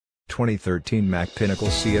2013 Mack Pinnacle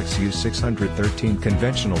CXU613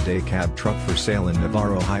 conventional day cab truck for sale in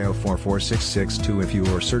Navarre, Ohio 44662. If you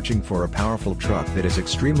are searching for a powerful truck that is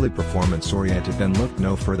extremely performance-oriented, then look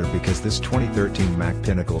no further, because this 2013 Mack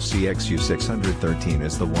Pinnacle CXU613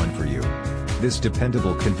 is the one for you. This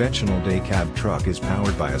dependable conventional day cab truck is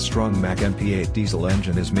powered by a strong Mack MP-8 diesel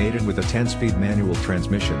engine, is mated with a 10-speed manual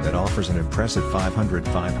transmission that offers an impressive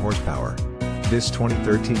 505 horsepower. This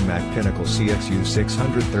 2013 Mack Pinnacle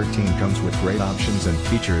CXU613 comes with great options and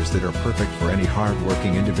features that are perfect for any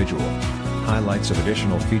hard-working individual. Highlights of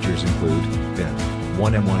additional features include: VIN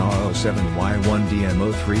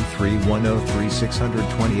 1M1R07Y1DM0331036,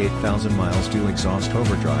 628,000 miles, dual exhaust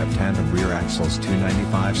overdrive tandem rear axles,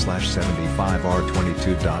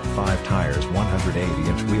 295/75R22.5 tires,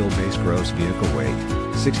 180-inch wheelbase, gross vehicle weight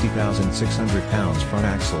 60,600 pounds, front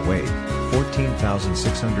axle weight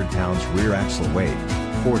 14,600 pounds, rear axle weight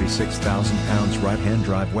 46,000 pounds, right-hand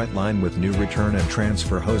drive, wet line with new return and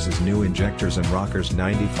transfer hoses, new injectors and rockers,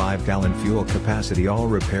 95-gallon fuel capacity, all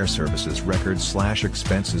repair services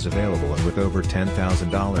records/expenses available, and with over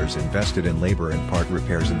 $10,000 invested in labor and part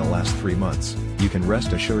repairs in the last 3 months, you can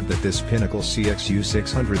rest assured that this Pinnacle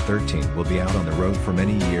CXU613 will be out on the road for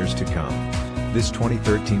many years to come. This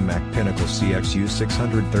 2013 Mack Pinnacle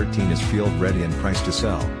CXU613 is field ready and priced to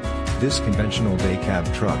sell. This conventional day cab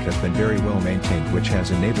truck has been very well maintained, which has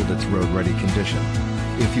enabled its road-ready condition.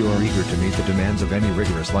 If you are eager to meet the demands of any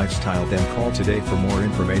rigorous lifestyle, then call today for more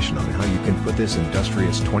information on how you can put this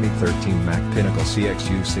industrious 2013 Mack Pinnacle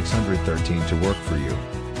CXU613 to work for you.